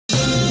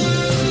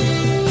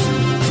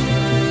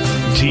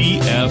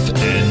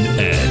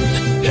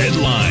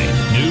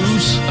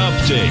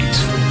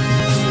update.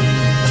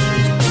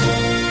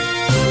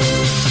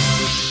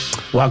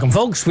 Welcome,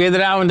 folks. We had the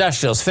Dow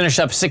Industrials finish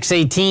up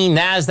 618.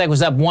 NASDAQ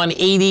was up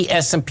 180.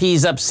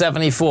 S&P's up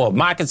 74.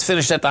 Markets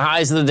finished at the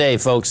highs of the day,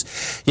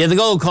 folks. You had the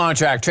gold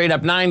contract trade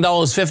up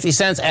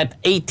 $9.50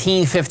 at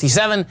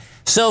 $18.57.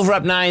 Silver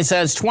up 9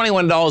 cents,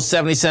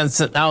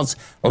 $21.70 an ounce.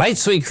 Light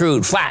sweet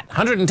crude flat,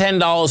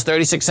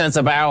 $110.36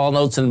 a barrel on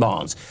notes and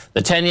bonds.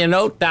 The 10-year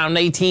note down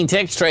 18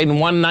 ticks, trading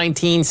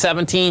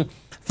 119.17.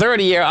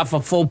 30-year up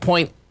a full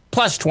point,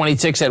 plus 20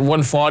 ticks at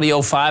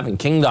 140.05. And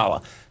King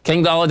Dollar.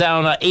 King Dollar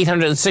down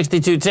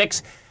 862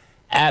 ticks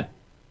at...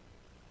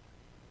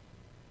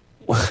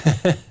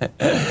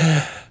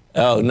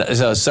 Oh, no,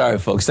 so sorry,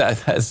 folks.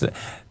 That's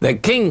the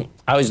King...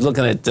 I was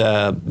looking at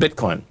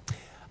Bitcoin.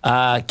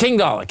 King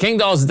Dollar. King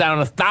Dollar's down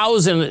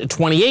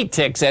 1,028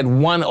 ticks at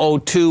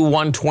 102,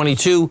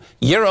 122.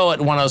 Euro at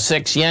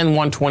 106. Yen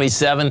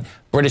 127.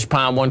 British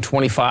pound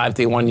 125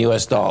 to 1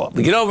 US dollar.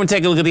 We get over and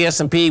take a look at the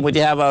S&P. What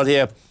you have out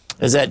here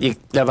is that you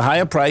have a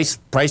higher price.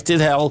 Price did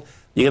hell.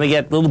 You're going to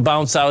get a little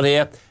bounce out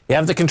here. You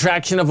have the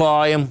contraction of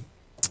volume.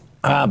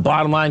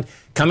 Bottom line,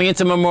 coming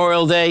into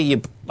Memorial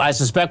Day, I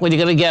suspect what you're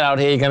going to get out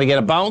here, you're going to get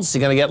a bounce, you're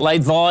going to get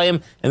light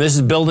volume, and this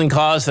is building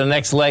cause for the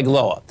next leg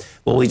lower.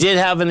 What we did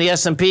have in the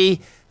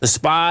S&P, the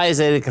SPYs,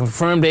 they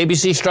confirmed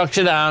ABC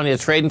structure down. You're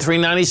trading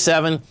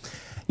 397.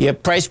 Your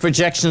price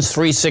projection's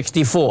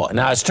 364.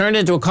 Now, it's turned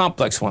into a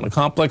complex one. A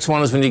complex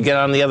one is when you get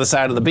on the other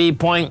side of the B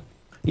point,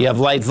 you have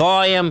light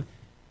volume,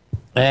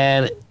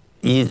 and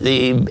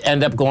you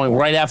end up going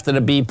right after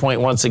the B point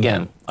once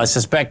again. I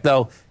suspect,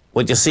 though,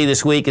 what you'll see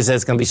this week is that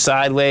it's going to be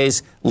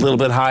sideways, a little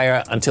bit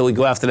higher until we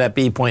go after that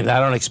B point. And I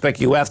don't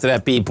expect you after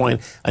that B point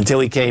until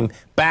we came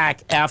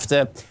back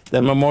after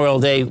the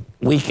Memorial Day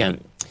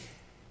weekend.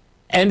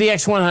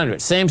 NDX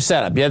 100, same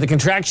setup. You had the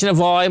contraction of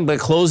volume, but it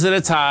closed at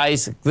its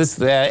highs. This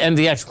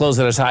NDX closed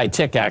at its high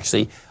tick,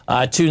 actually,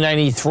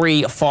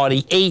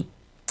 293.48.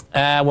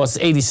 Well,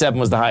 87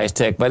 was the highest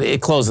tick, but it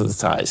closed at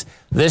its highs.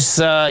 This,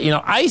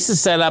 ICE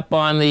is set up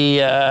on the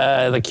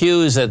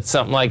Qs at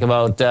something like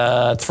about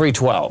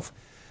 312.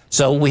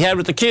 So we had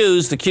with the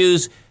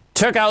Qs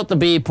took out the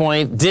B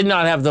point, did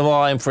not have the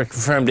volume for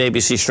confirmed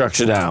ABC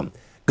structure down.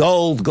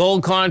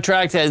 Gold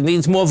contract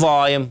needs more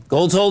volume.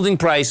 Gold's holding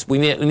price. We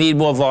need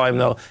more volume,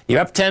 though. You're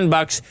up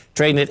 $10,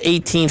 trading at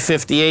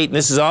 18.58, and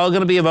this is all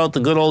going to be about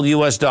the good old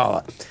U.S.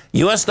 dollar.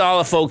 U.S.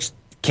 dollar, folks,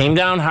 came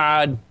down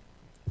hard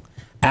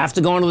after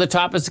going to the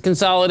top of the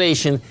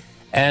consolidation,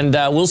 and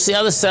we'll see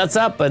how this sets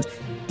up. But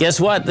guess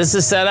what? This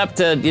is set up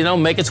to,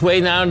 make its way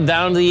down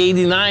to the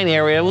 89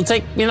 area. It will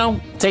take,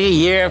 take a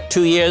year,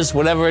 2 years,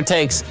 whatever it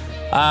takes.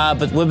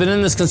 But we've been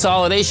in this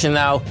consolidation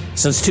now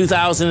since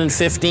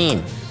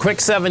 2015.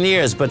 Quick 7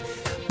 years, but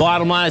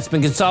bottom line, it's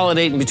been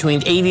consolidating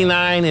between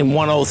 89 and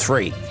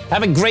 103.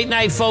 Have a great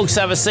night, folks.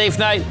 Have a safe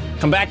night.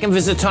 Come back and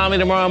visit Tommy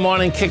tomorrow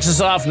morning. Kicks us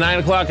off 9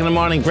 o'clock in the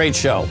morning. Great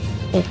show.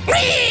 Look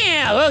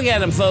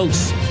at him,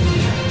 folks.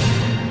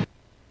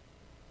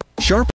 Sharp